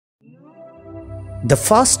The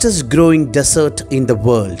fastest growing desert in the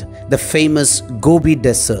world, the famous Gobi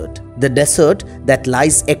Desert, the desert that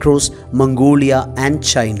lies across Mongolia and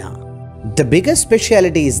China. The biggest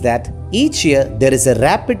speciality is that each year there is a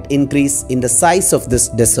rapid increase in the size of this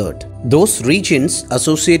desert. Those regions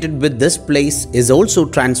associated with this place is also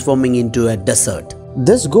transforming into a desert.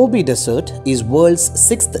 This Gobi Desert is world's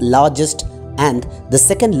 6th largest and the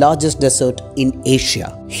 2nd largest desert in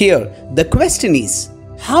Asia. Here, the question is,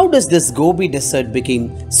 how does this Gobi Desert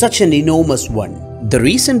become such an enormous one? The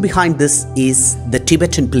reason behind this is the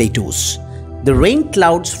Tibetan plateaus. The rain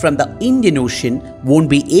clouds from the Indian Ocean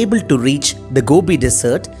won't be able to reach the Gobi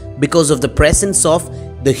Desert because of the presence of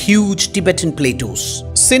the huge Tibetan plateaus.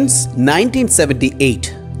 Since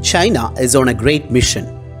 1978, China is on a great mission.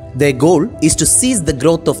 Their goal is to seize the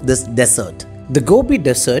growth of this desert. The Gobi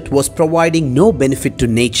Desert was providing no benefit to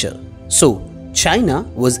nature. So, China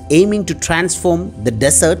was aiming to transform the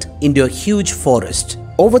desert into a huge forest.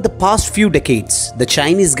 Over the past few decades, the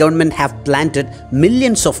Chinese government have planted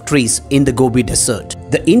millions of trees in the Gobi Desert.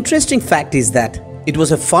 The interesting fact is that it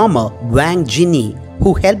was a farmer, Wang Jini,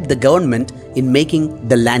 who helped the government in making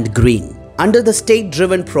the land green. Under the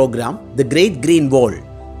state-driven program, the Great Green Wall,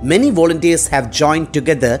 many volunteers have joined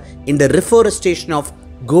together in the reforestation of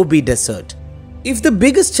Gobi Desert. If the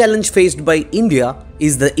biggest challenge faced by India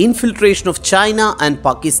is the infiltration of China and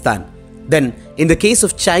Pakistan, then in the case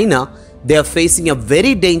of China, they are facing a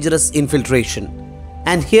very dangerous infiltration.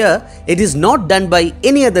 And here, it is not done by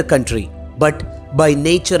any other country, but by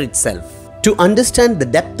nature itself. To understand the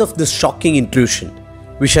depth of this shocking intrusion,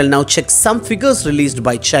 we shall now check some figures released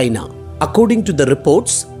by China. According to the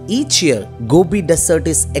reports, each year, Gobi Desert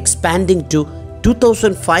is expanding to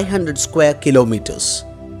 2,500 square kilometers.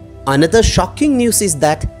 Another shocking news is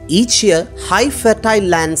that each year high fertile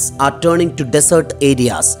lands are turning to desert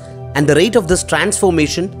areas and the rate of this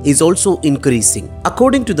transformation is also increasing.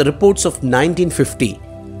 According to the reports of 1950,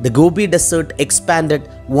 the Gobi Desert expanded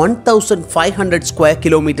 1,500 square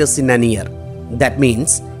kilometers in an year. That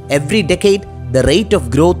means every decade the rate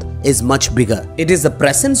of growth is much bigger. It is the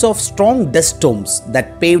presence of strong dust storms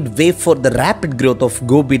that paved way for the rapid growth of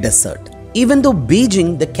Gobi Desert. Even though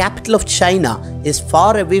Beijing, the capital of China, is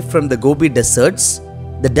far away from the Gobi Deserts,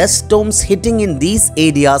 the dust storms hitting in these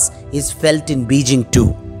areas is felt in Beijing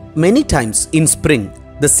too. Many times in spring,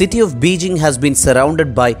 the city of Beijing has been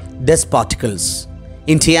surrounded by dust particles.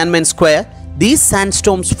 In Tiananmen Square, these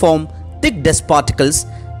sandstorms form thick dust particles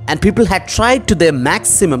and people had tried to their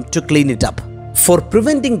maximum to clean it up. For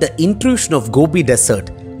preventing the intrusion of Gobi Desert,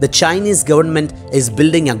 the Chinese government is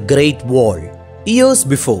building a Great Wall. Years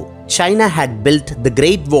before, China had built the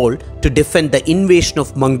Great Wall to defend the invasion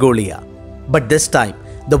of Mongolia. But this time,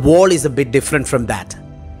 the wall is a bit different from that.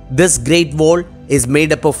 This Great Wall is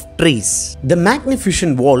made up of trees. The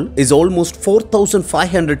magnificent wall is almost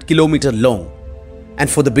 4,500 kilometers long. And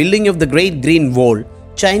for the building of the Great Green Wall,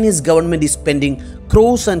 Chinese government is spending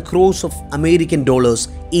crores and crores of American dollars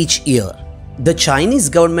each year. The Chinese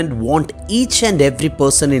government want each and every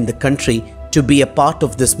person in the country to be a part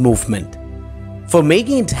of this movement. For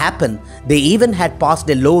making it happen, they even had passed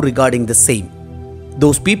a law regarding the same.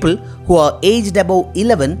 Those people who are aged above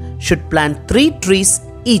 11 should plant 3 trees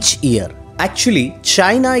each year. Actually,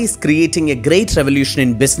 China is creating a great revolution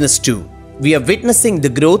in business too. We are witnessing the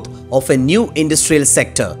growth of a new industrial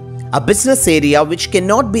sector, a business area which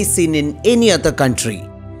cannot be seen in any other country.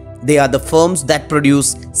 They are the firms that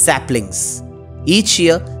produce saplings. Each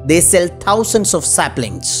year, they sell thousands of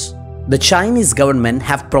saplings. The Chinese government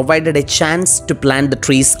have provided a chance to plant the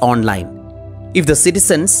trees online. If the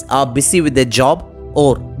citizens are busy with their job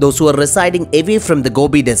or those who are residing away from the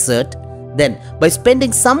Gobi Desert, then by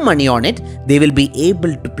spending some money on it, they will be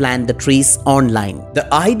able to plant the trees online.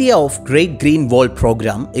 The idea of Great Green Wall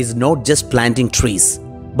program is not just planting trees,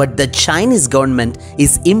 but the Chinese government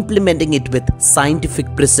is implementing it with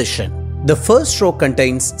scientific precision. The first row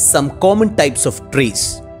contains some common types of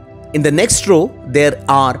trees. In the next row, there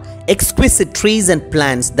are exquisite trees and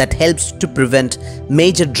plants that helps to prevent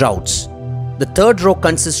major droughts. The third row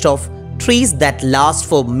consists of trees that last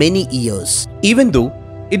for many years. Even though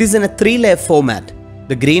it is in a 3-layer format,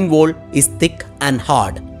 the green wall is thick and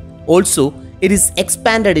hard. Also, it is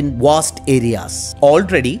expanded in vast areas.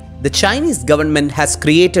 Already, the Chinese government has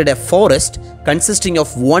created a forest consisting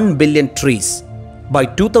of 1 billion trees. By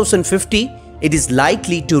 2050, it is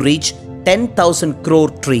likely to reach 10,000 crore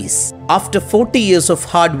trees. After 40 years of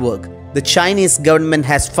hard work, the Chinese government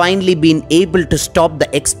has finally been able to stop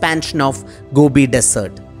the expansion of Gobi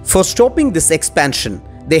Desert. For stopping this expansion,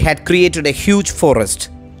 they had created a huge forest.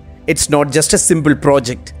 It's not just a simple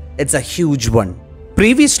project, it's a huge one.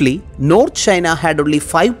 Previously, North China had only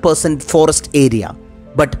 5% forest area,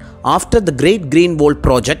 but after the Great Green Wall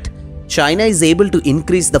project, China is able to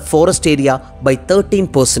increase the forest area by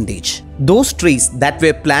 13%. Those trees that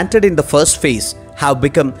were planted in the first phase have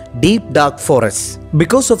become deep dark forests.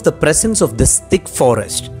 Because of the presence of this thick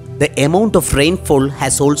forest, the amount of rainfall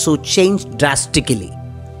has also changed drastically.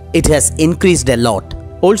 It has increased a lot.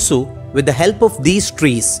 Also, with the help of these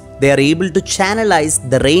trees, they are able to channelize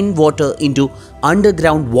the rainwater into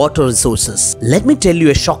underground water resources. Let me tell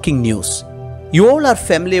you a shocking news. You all are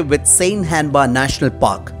familiar with Hanba National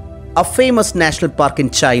Park, a famous national park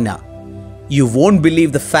in China. You won't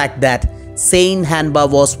believe the fact that Hanba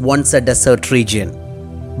was once a desert region.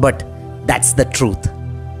 But that's the truth.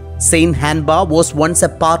 Hanba was once a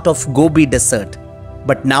part of Gobi Desert,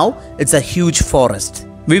 but now it's a huge forest.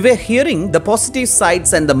 We were hearing the positive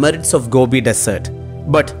sides and the merits of Gobi Desert,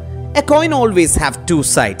 but a coin always has two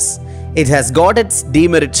sides. It has got its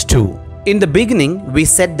demerits too. In the beginning, we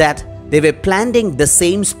said that they were planting the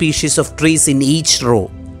same species of trees in each row,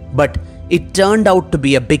 but it turned out to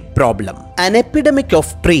be a big problem. An epidemic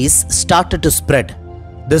of trees started to spread.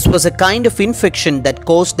 This was a kind of infection that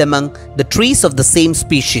caused among the trees of the same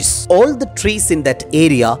species. All the trees in that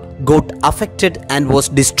area got affected and was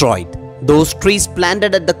destroyed. Those trees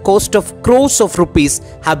planted at the cost of crores of rupees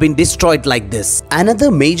have been destroyed like this.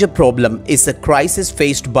 Another major problem is the crisis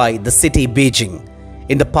faced by the city Beijing.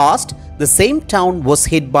 In the past, the same town was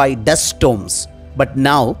hit by dust storms, but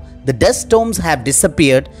now the dust storms have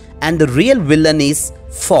disappeared and the real villain is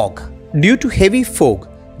fog. Due to heavy fog,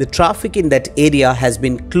 the traffic in that area has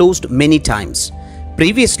been closed many times.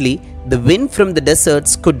 Previously, the wind from the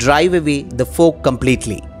deserts could drive away the fog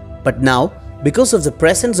completely, but now, because of the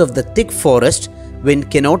presence of the thick forest,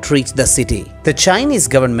 wind cannot reach the city. The Chinese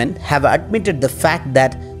government have admitted the fact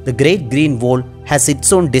that the Great Green Wall has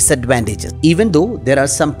its own disadvantages. Even though there are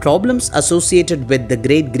some problems associated with the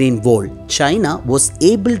Great Green Wall, China was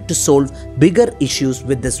able to solve bigger issues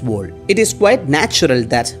with this wall. It is quite natural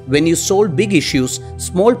that when you solve big issues,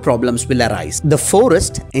 small problems will arise. The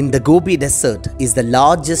forest in the Gobi Desert is the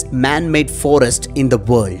largest man-made forest in the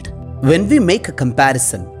world. When we make a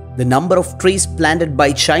comparison, the number of trees planted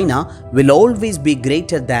by China will always be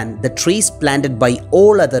greater than the trees planted by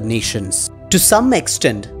all other nations. To some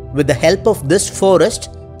extent, with the help of this forest,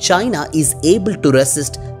 China is able to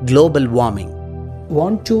resist global warming.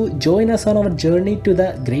 Want to join us on our journey to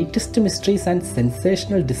the greatest mysteries and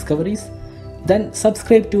sensational discoveries? Then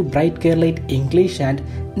subscribe to Bright Keralite English and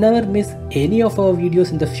never miss any of our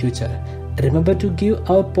videos in the future. Remember to give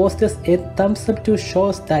our posters a thumbs up to show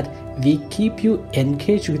us that we keep you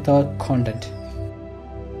engaged with our content.